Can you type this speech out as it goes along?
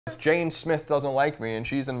Jane Smith doesn't like me and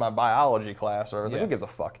she's in my biology class, or I was like, who gives a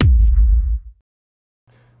fuck?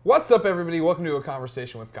 What's up, everybody? Welcome to A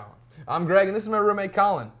Conversation with Colin. I'm Greg, and this is my roommate,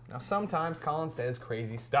 Colin. Now, sometimes Colin says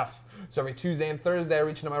crazy stuff. So every Tuesday and Thursday, I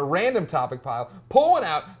reach into my random topic pile, pull one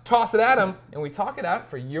out, toss it at him, and we talk it out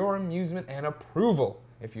for your amusement and approval.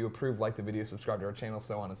 If you approve, like the video, subscribe to our channel,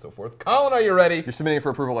 so on and so forth. Colin, are you ready? You're submitting for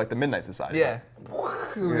approval like the Midnight Society. Yeah.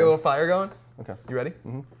 Right? We get a little fire going? Okay. You ready?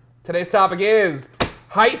 Mm-hmm. Today's topic is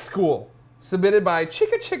high school, submitted by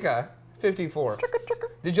Chica54.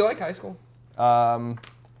 Did you like high school?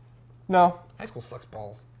 No. High school sucks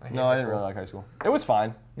balls. I didn't really like high school. It was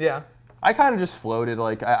fine. Yeah. I kind of just floated.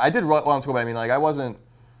 Like, I did well in school, but I mean, like, I wasn't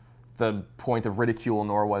the point of ridicule,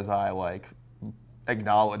 nor was I, like,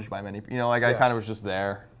 acknowledged by many people. You know, like, I kind of was just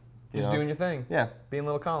there. Just doing your thing. Yeah. Being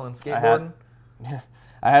little Colin. Skateboarding.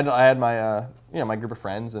 I had my, my group of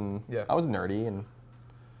friends, and yeah. I was nerdy, and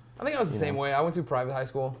I think I was the same way. I went to private high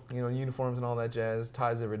school, uniforms and all that jazz,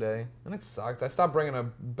 ties every day, and it sucked. I stopped bringing a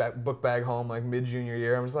book bag home like mid-junior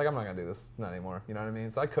year. I'm just like, I'm not gonna do this, not anymore. You know what I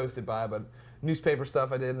mean? So I coasted by, but newspaper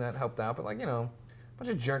stuff I did, and that helped out. But like, a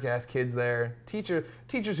bunch of jerk-ass kids there,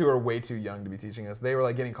 teachers who are way too young to be teaching us. They were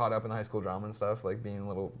like getting caught up in the high school drama and stuff, like they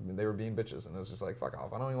were being bitches, and it was just like, fuck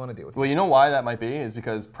off. I don't even want to deal with you. Well, you know why that might be is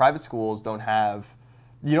because private schools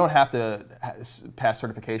you don't have to pass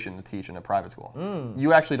certification to teach in a private school.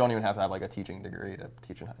 You actually don't even have to have like a teaching degree to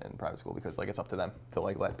teach in private school, because like it's up to them to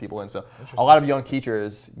like let people in. So a lot of young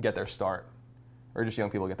teachers get their start, or just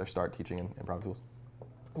young people get their start teaching in private schools.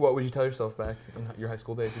 What would you tell yourself back in your high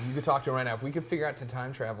school days? If you could talk to him right now, if we could figure out to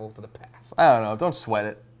time travel to the past. I don't know. Don't sweat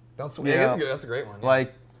it. Don't sweat. Yeah, that's a great one. Yeah.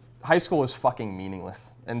 Like, high school is fucking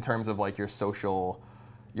meaningless in terms of like your social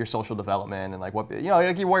development, and like what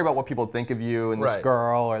like you worry about what people think of you and this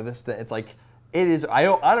girl or this thing. It's like it is. I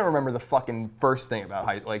don't remember the fucking first thing about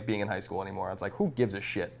being in high school anymore. It's like, who gives a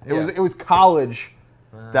shit? It was college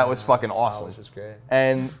that was fucking awesome. College was great.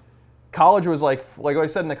 And college was like I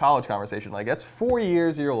said in the college conversation, like that's 4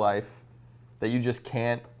 years of your life that you just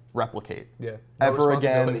can't replicate. Yeah. Ever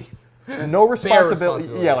again. No responsibility.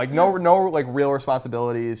 Yeah, like no like real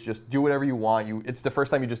responsibilities. Just do whatever you want. It's the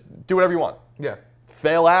first time you just do whatever you want. Yeah.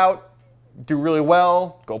 Fail out, do really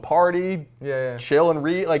well, go party, chill and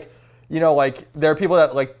read. Like, like there are people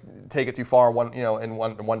that like take it too far in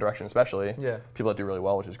one direction, especially. Yeah. People that do really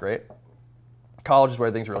well, which is great. College is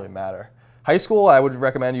where things really matter. High school, I would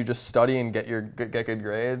recommend you just study and get good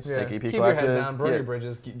grades, take AP Keep classes. Keep your head down, burn your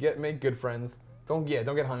bridges, make good friends. Don't get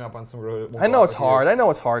hung up on some road. I know it's hard. I know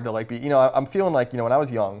it's hard to like be. I'm feeling like when I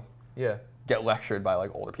was young. Yeah. Get lectured by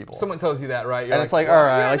like older people. Someone tells you that, right? You're and it's like, all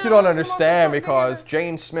right, like you don't understand because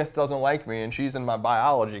Jane Smith doesn't like me and she's in my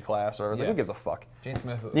biology class, or I was like, who gives a fuck? Jane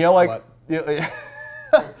Smith.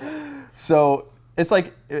 So it's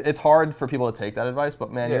like it's hard for people to take that advice,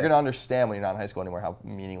 but man, you're gonna understand when you're not in high school anymore how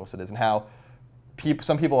meaningless it is and how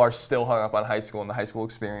some people are still hung up on high school and the high school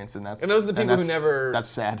experience, and those are the people who never. That's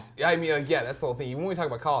sad. Yeah, I mean, that's the whole thing. Even when we talk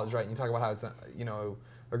about college, right? And you talk about how it's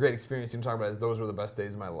a great experience. You talk about those were the best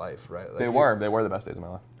days of my life, right? Like they were the best days of my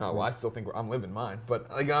life. Oh well, I still think I'm living mine. But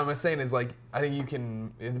like what I'm saying is, like, I think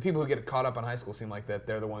the people who get caught up on high school seem like that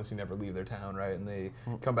they're the ones who never leave their town, right? And they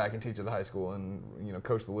come back and teach at the high school and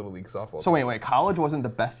coach the little league softball. So wait, college wasn't the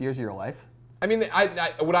best years of your life? I mean,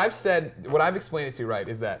 what I've explained it to you, right,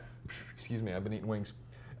 is that, excuse me, I've been eating wings.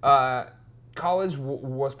 College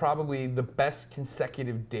was probably the best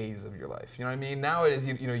consecutive days of your life. You know what I mean? Now it is,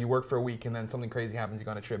 you work for a week and then something crazy happens, you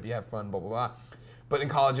go on a trip, you have fun, blah, blah, blah. But in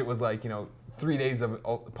college it was like, 3 days of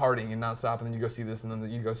partying and nonstop, and then you go see this, and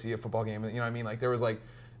then you go see a football game. You know what I mean? Like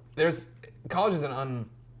college is an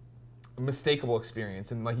unmistakable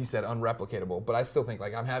experience, and like you said, unreplicatable. But I still think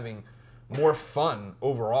like I'm having more fun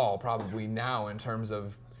overall probably now in terms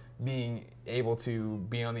of being able to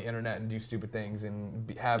be on the internet and do stupid things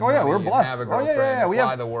and have money we're blessed. And have a girlfriend, and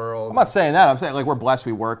fly the world. I'm not saying that. I'm saying like we're blessed.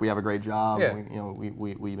 We work. We have a great job. Yeah.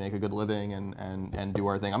 We make a good living and do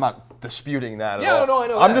our thing. I'm not disputing that at all. No, I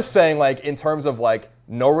know. I'm just saying like in terms of like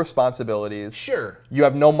no responsibilities. Sure. You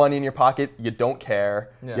have no money in your pocket. You don't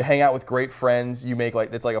care. Yeah. You hang out with great friends. You make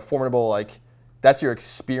like it's like a formidable like. That's your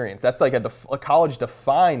experience. That's like a college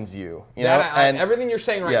defines you. And everything you're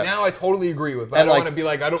saying right now, I totally agree with. But I don't want to be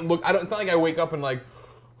like, it's not like I wake up and like,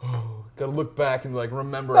 gotta look back and like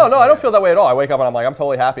remember. No, I don't feel that way at all. I wake up and I'm like, I'm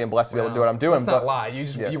totally happy and blessed to be able to do what I'm doing. That's not lie.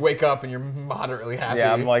 You wake up and you're moderately happy.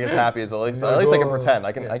 Yeah, I'm like as happy as at least I can pretend.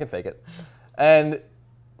 I can fake it.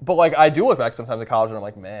 But like I do look back sometimes at college and I'm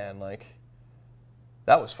like, man, like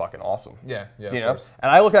that was fucking awesome. Yeah. And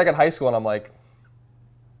I look back at high school and I'm like,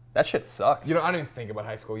 That shit sucked. You know, I don't even think about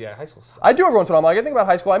high school. Yeah, high school sucked. I do every once in a while. I think about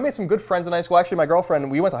high school. I made some good friends in high school. Actually, my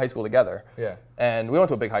girlfriend, we went to high school together. Yeah. And we went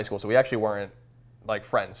to a big high school, so we actually weren't like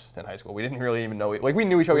friends in high school. We didn't really even know, like we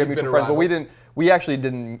knew each other, we had mutual friends, but we actually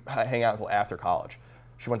didn't hang out until after college.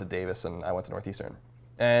 She went to Davis and I went to Northeastern.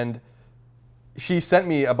 And she sent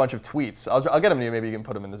me a bunch of tweets. I'll get them to you, maybe you can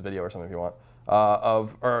put them in this video or something if you want,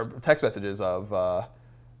 or text messages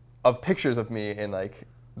of pictures of me in like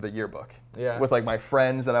the yearbook. Yeah. With like my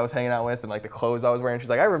friends that I was hanging out with and like the clothes I was wearing. She's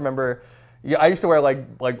like, I remember, I used to wear like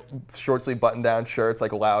short sleeve button down shirts,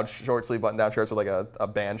 like loud short sleeve button down shirts with like a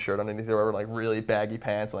band shirt underneath it, or like really baggy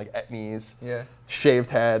pants and like etnies. Yeah. Shaved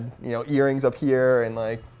head, you know, earrings up here and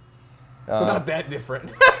like. So not that different.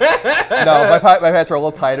 No, my pants are a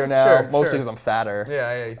little tighter now, sure, mostly because I'm fatter.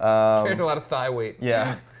 Yeah. Carrying a lot of thigh weight.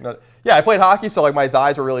 Yeah. Yeah, I played hockey, so like my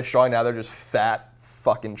thighs were really strong. Now they're just fat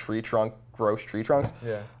fucking tree trunk, gross tree trunks.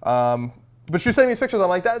 Yeah. But she was sending me these pictures. I'm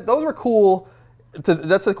like, those were cool.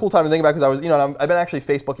 That's a cool time to think about because I was, you know, I've been actually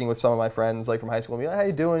Facebooking with some of my friends like from high school. And be like, how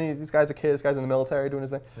you doing? This guy's a kid. This guy's in the military doing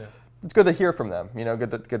his thing. Yeah. It's good to hear from them. You know,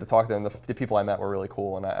 good to talk to them. The people I met were really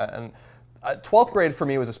cool. And 12th grade for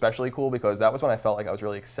me was especially cool because that was when I felt like I was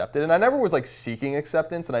really accepted. And I never was like seeking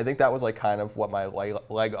acceptance. And I think that was like kind of what my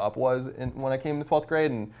leg up was when I came to 12th grade.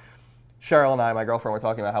 And Cheryl and I, my girlfriend, were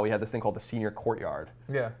talking about how we had this thing called the senior courtyard.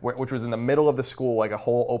 Yeah. Which was in the middle of the school, like a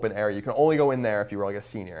whole open area. You can only go in there if you were like a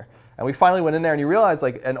senior. And we finally went in there and you realize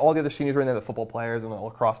like, and all the other seniors were in there, the football players and the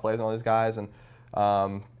lacrosse players and all these guys. And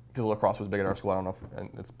because lacrosse was big at our school, I don't know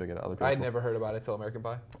if it's big at other people's I'd never heard about it till American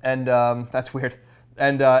Pie. And that's weird.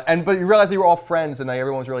 But you realize they were all friends and like,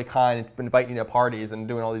 everyone was really kind and inviting you to parties and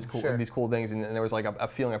doing all these cool things and there was like a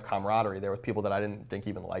feeling of camaraderie there with people that I didn't think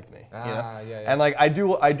even liked me. You know? Yeah. And like I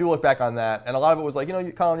do look back on that and a lot of it was like, you know,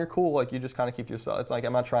 Colin, you're cool. Like you just kind of keep to yourself. It's like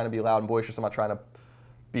I'm not trying to be loud and boisterous. I'm not trying to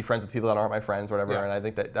be friends with people that aren't my friends or whatever. Yeah. And I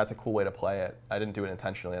think that's a cool way to play it. I didn't do it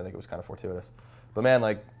intentionally. I think it was kind of fortuitous. But man,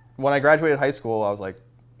 like when I graduated high school, I was like,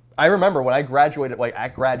 I remember when I graduated, like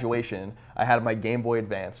at graduation, I had my Game Boy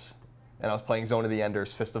Advance. And I was playing Zone of the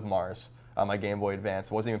Enders, Fist of Mars on my Game Boy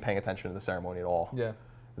Advance. I wasn't even paying attention to the ceremony at all. Yeah.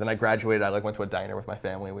 Then I graduated. I like went to a diner with my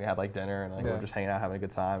family. We had like dinner and like we were just hanging out, having a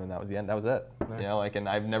good time, and that was the end. That was it. Nice. You know, like, and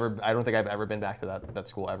I don't think I've ever been back to that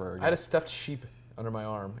school ever again. I had a stuffed sheep under my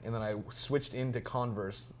arm, and then I switched into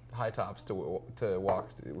Converse high tops to walk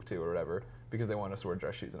to or whatever because they wanted us to wear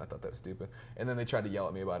dress shoes, and I thought that was stupid. And then they tried to yell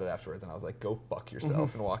at me about it afterwards, and I was like, "Go fuck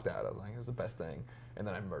yourself," and walked out. I was like, "It was the best thing." And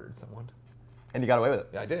then I murdered someone. And you got away with it.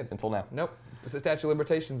 Yeah, I did. Until now. Nope. The statute of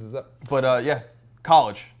limitations is up. But yeah,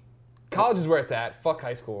 college. College is where it's at. Fuck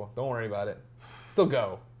high school. Don't worry about it. Still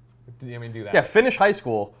go. I mean, do that. Yeah, finish high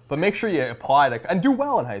school, but make sure you apply and do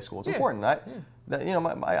well in high school. It's important. You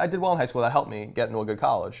know, I did well in high school. That helped me get into a good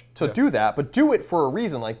college. So do that, but do it for a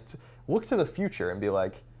reason. Like, look to the future and be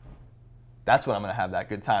like, that's when I'm gonna have that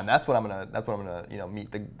good time. That's when I'm gonna you know,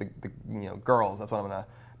 meet the you know, girls. That's when I'm gonna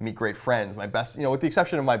meet great friends. My best, you know, with the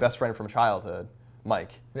exception of my best friend from childhood,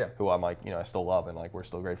 Mike, who I'm like, you know, I still love and like we're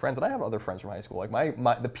still great friends. And I have other friends from high school. Like my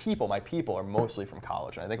people are mostly from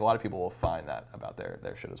college, and I think a lot of people will find that about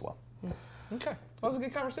their shit as well. Okay, well, that was a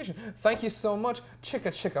good conversation. Thank you so much,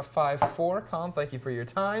 Chicka54. Colin, thank you for your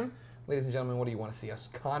time. Ladies and gentlemen, what do you want to see us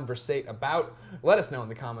conversate about? Let us know in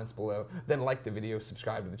the comments below. Then like the video,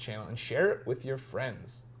 subscribe to the channel, and share it with your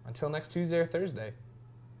friends. Until next Tuesday or Thursday,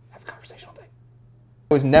 have a conversation all day.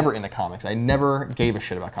 I was never into comics. I never gave a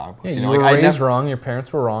shit about comic books. Yeah, you were raised wrong. Your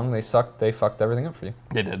parents were wrong. They sucked. They fucked everything up for you.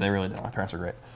 They did. They really did. My parents are great.